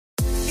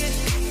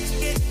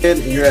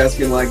And you're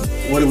asking like,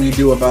 what do we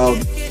do about?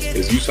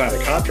 Is you sign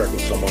a contract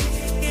with someone.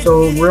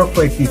 So real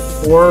quick,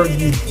 before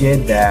you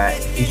did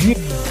that, did you?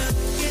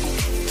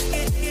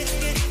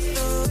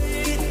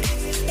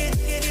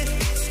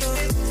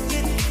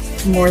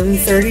 More than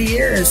 30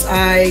 years.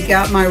 I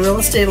got my real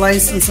estate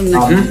license in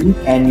the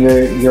And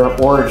your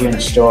origin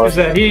story. Is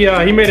that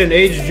he made an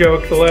age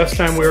joke the last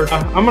time we were.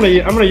 I'm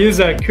gonna use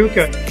that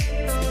kuka.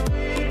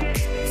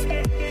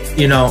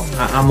 You know,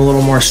 I'm a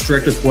little more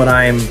strict with what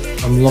I'm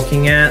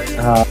looking at.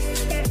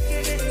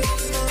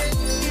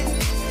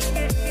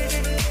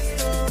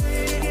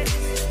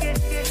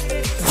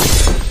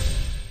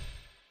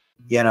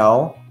 You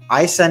know,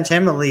 I sent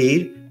him a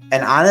lead.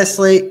 And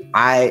honestly,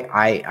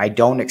 I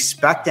don't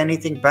expect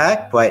anything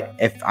back, but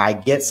if I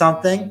get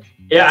something,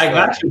 yeah, I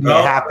got you, bro.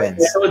 It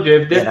happens. I told you,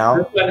 if this,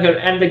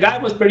 and the guy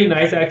was pretty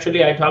nice,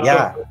 actually. I talked to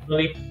him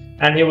personally,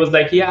 and he was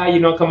like, yeah, you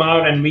know, come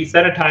out, and we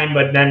set a time.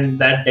 But then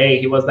that day,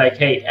 he was like,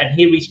 hey, and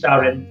he reached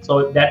out, and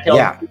so that tells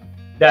me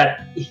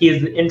that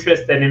he's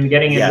interested in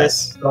getting in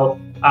this.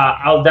 So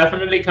I'll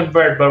definitely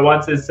convert, but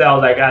once it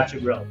sells, I got you,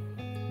 bro.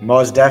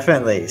 Most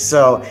definitely.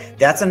 So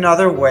that's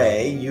another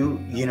way you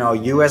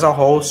as a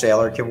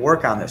wholesaler can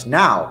work on this.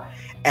 Now,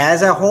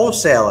 as a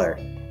wholesaler,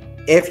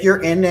 if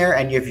you're in there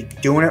and you're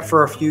doing it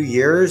for a few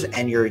years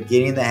and you're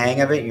getting the hang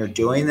of it and you're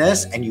doing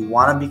this and you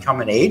want to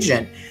become an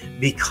agent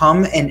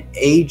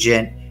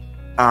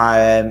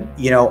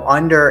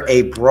under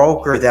a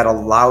broker that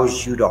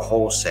allows you to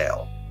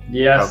wholesale.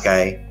 Yes.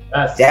 Okay.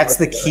 That's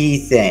the key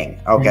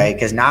thing. Okay.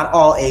 Because not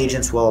all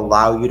agents will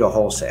allow you to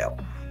wholesale.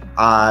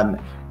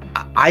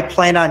 I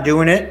plan on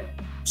doing it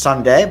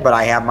someday, but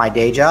I have my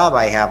day job.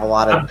 I have a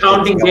lot of. I'm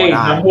counting days.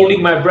 I'm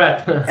holding my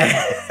breath.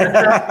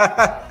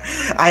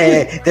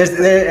 I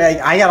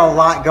got a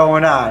lot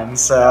going on,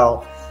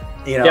 so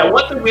you know. Yeah,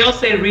 what the real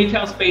estate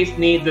retail space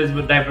needs is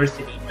with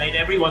diversity, right?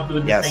 Everyone's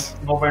doing the same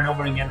thing over and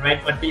over again,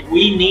 right? But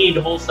we need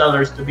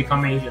wholesalers to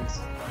become agents.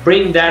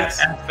 Bring that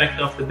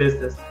aspect of the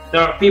business.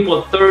 There are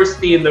people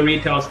thirsty in the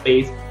retail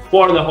space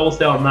for the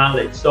wholesale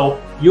knowledge. So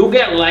you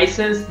get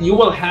licensed, you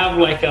will have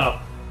like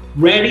a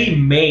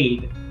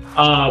ready-made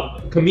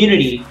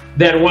community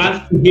that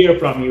wants to hear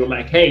from you,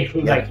 like, hey,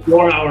 like,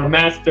 you're our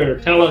master,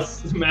 tell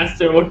us,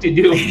 master, what to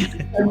do.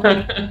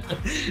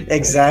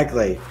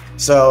 Exactly.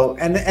 So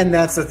and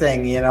that's the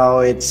thing, you know,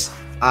 it's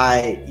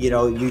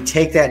you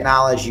take that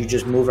knowledge, you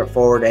just move it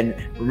forward. And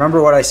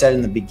remember what I said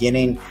in the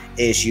beginning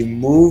is you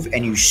move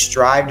and you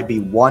strive to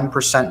be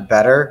 1%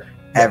 better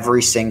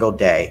every single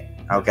day.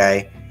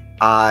 Okay.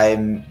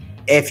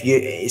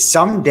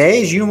 Some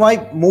days you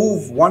might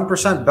move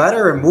 1%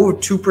 better and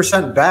move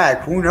 2%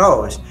 back, who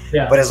knows?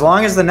 Yeah. But as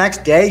long as the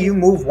next day you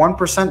move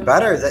 1%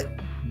 better,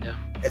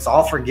 it's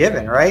all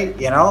forgiven, right?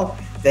 You know,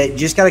 that you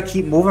just got to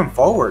keep moving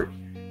forward.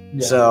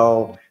 Yeah.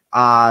 So,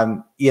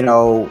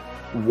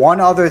 one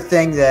other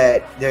thing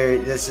that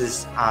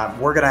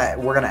we're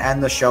gonna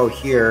end the show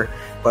here,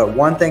 but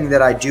one thing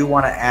that I do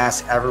want to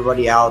ask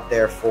everybody out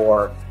there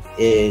for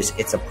is,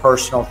 it's a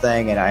personal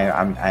thing, and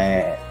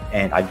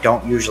I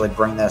don't usually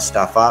bring this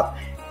stuff up.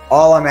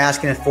 All I'm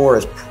asking for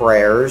is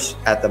prayers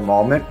at the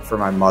moment for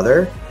my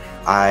mother.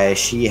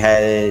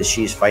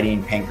 She's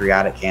fighting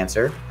pancreatic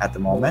cancer at the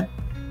moment.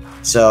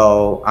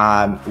 So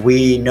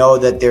we know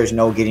that there's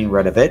no getting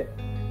rid of it.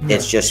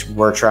 It's just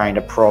we're trying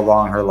to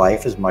prolong her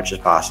life as much as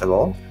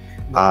possible.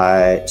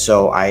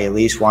 So I at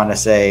least want to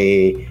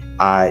say,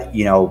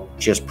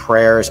 just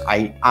prayers.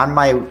 On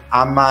my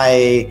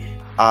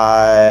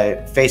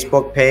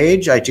Facebook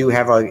page, I do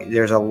have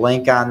there's a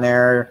link on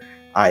there.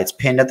 It's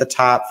pinned at the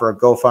top for a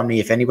GoFundMe.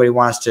 If anybody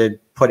wants to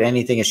put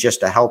anything, it's just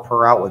to help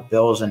her out with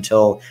bills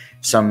until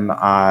some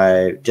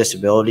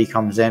disability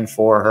comes in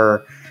for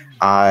her.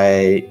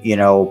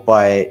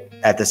 But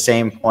at the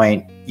same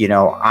point,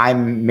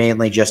 I'm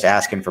mainly just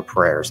asking for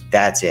prayers.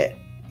 That's it.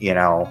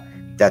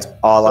 That's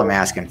all I'm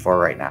asking for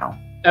right now.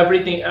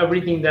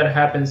 Everything that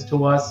happens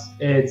to us,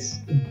 it's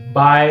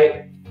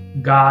by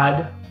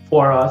God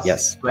for us.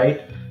 Yes.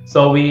 Right.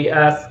 So we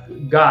ask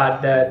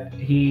God that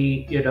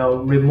He,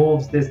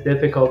 removes this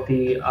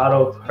difficulty out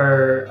of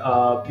her,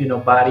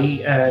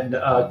 body and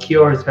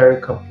cures her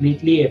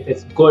completely if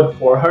it's good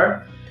for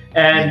her.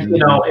 And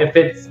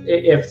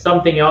if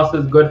something else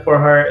is good for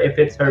her, if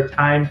it's her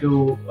time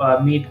to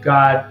meet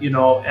God,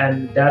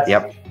 and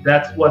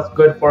that's what's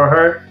good for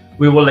her,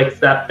 we will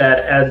accept that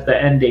as the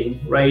ending,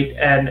 right?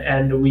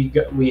 And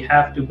we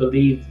have to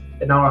believe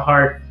in our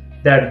heart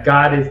that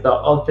God is the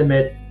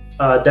ultimate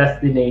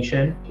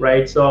destination,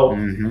 right? So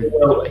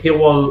he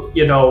will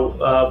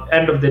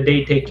end of the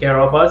day take care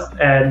of us,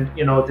 and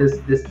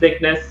this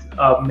sickness,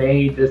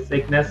 may this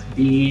sickness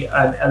be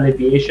an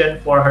alleviation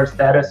for her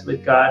status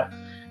with God,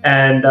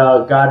 and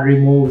God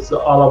removes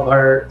all of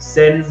her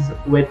sins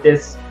with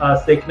this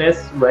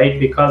sickness, right?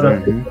 Because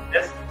of this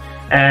sickness,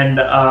 and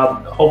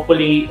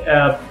hopefully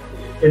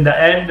in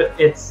the end,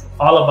 it's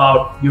all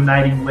about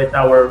uniting with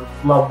our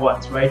loved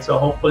ones, right? So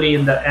hopefully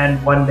in the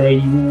end, one day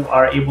you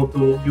are able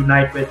to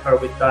unite with her,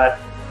 with God,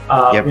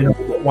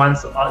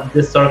 once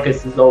this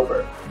circus is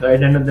over. At the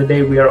end of the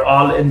day, we are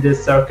all in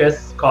this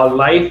circus called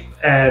life,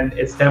 and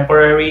it's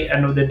temporary.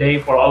 End of the day,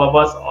 for all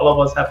of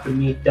us have to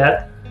meet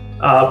death.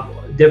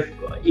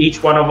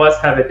 Each one of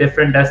us have a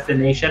different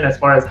destination as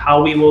far as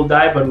how we will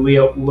die, but we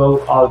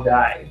will all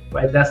die,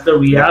 right? That's the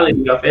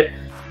reality of it.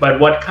 But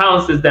what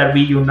counts is that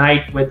we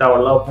unite with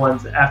our loved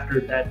ones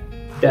after that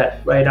death,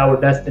 right? Our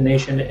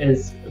destination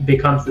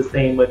becomes the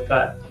same with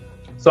God.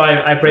 So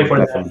I pray for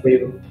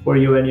that for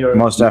you and your.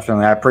 Most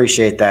definitely, I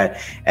appreciate that,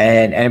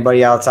 and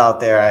anybody else out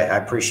there, I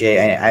appreciate,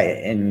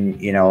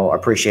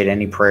 appreciate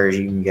any prayers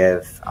you can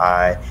give.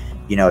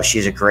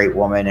 She's a great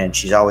woman, and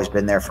she's always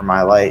been there for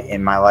my life.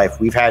 In my life,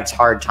 we've had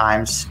hard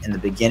times in the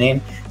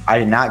beginning. I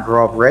did not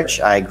grow up rich.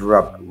 I grew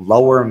up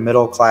lower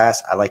middle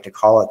class. I like to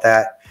call it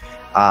that.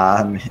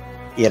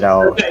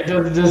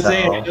 Just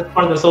saying, just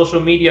for the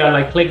social media,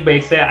 like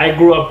clickbait, say I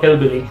grew up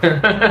hillbilly.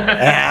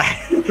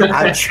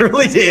 I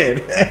truly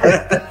did.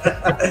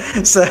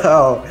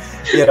 So,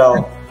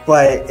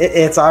 but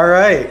it's all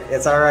right.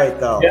 It's all right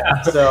though.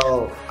 Yeah.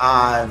 So,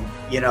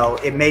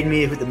 it made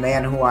me the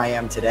man who I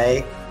am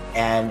today,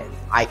 and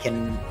I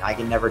can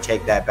never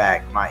take that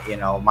back.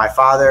 My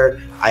father,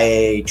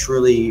 I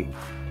truly,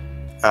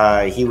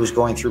 he was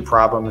going through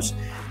problems.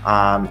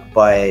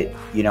 But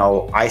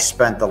I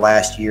spent the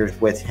last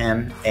years with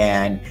him,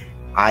 and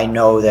I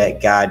know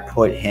that God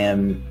put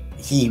him,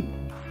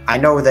 I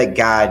know that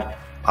God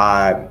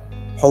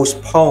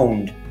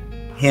postponed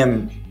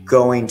him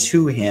going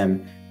to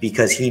him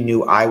because he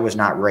knew I was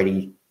not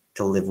ready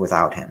to live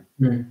without him.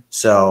 Mm.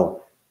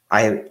 So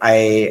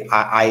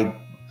I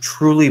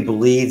truly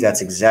believe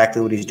that's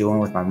exactly what he's doing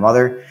with my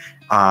mother.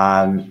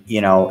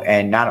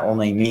 And not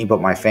only me,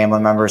 but my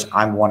family members.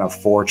 I'm one of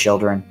 4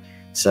 children.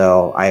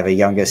 So I have a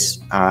younger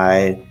sister,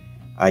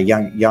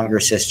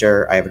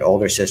 I have an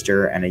older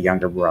sister, and a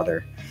younger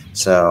brother.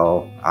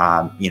 So,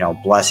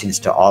 blessings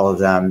to all of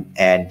them.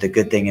 And the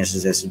good thing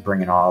is this is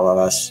bringing all of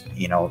us,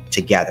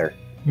 together.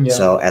 Yeah.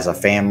 So as a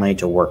family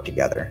to work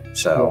together.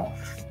 So,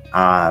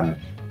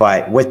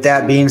 but with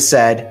that being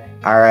said,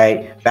 all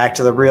right, back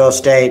to the real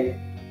estate.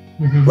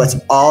 Mm-hmm. Let's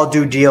all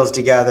do deals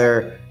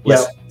together.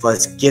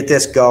 Let's get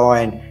this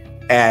going,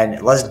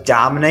 and let's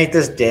dominate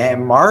this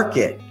damn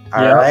market.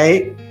 All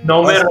right.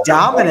 No matter what,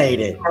 dominate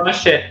it.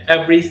 Crush it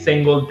every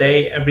single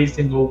day, every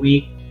single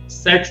week.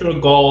 Set your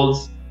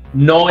goals.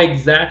 Know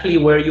exactly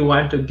where you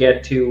want to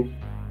get to.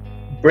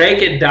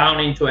 Break it down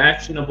into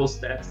actionable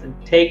steps and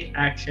take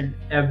action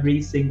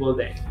every single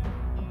day.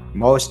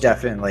 Most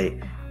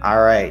definitely.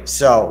 All right.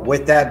 So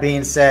with that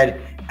being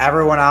said,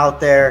 everyone out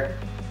there,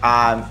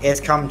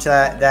 it's come to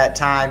that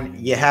time.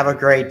 You have a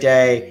great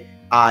day.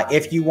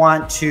 If you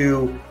want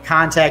to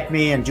contact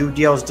me and do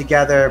deals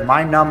together,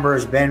 my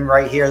number's been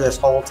right here this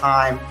whole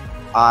time.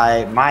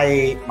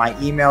 My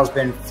email's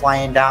been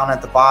flying down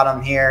at the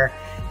bottom here,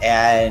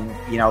 and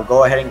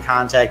go ahead and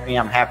contact me.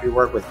 I'm happy to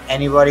work with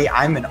anybody.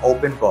 I'm an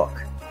open book.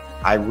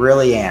 I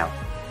really am.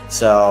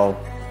 So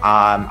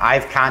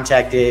I've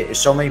contacted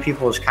so many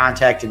people has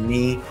contacted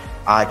me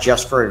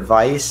just for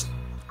advice.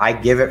 I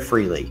give it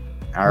freely.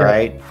 All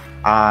right.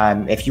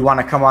 If you want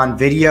to come on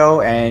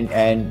video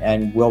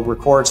and we'll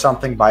record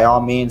something, by all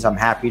means, I'm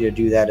happy to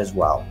do that as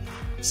well.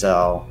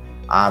 So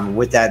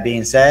with that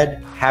being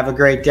said, have a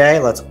great day.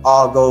 Let's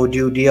all go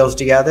do deals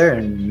together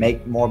and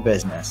make more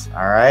business.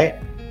 All right.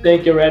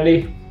 Thank you,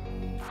 Randy.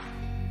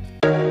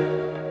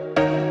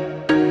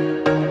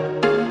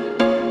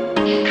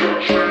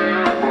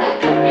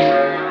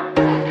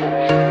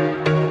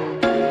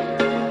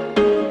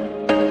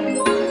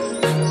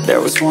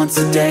 There was once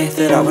a day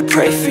that I would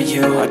pray for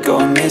you. I'd go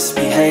and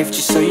misbehave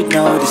just so you'd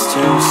notice too.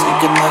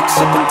 Sneaking looks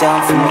up and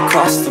down from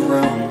across the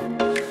room.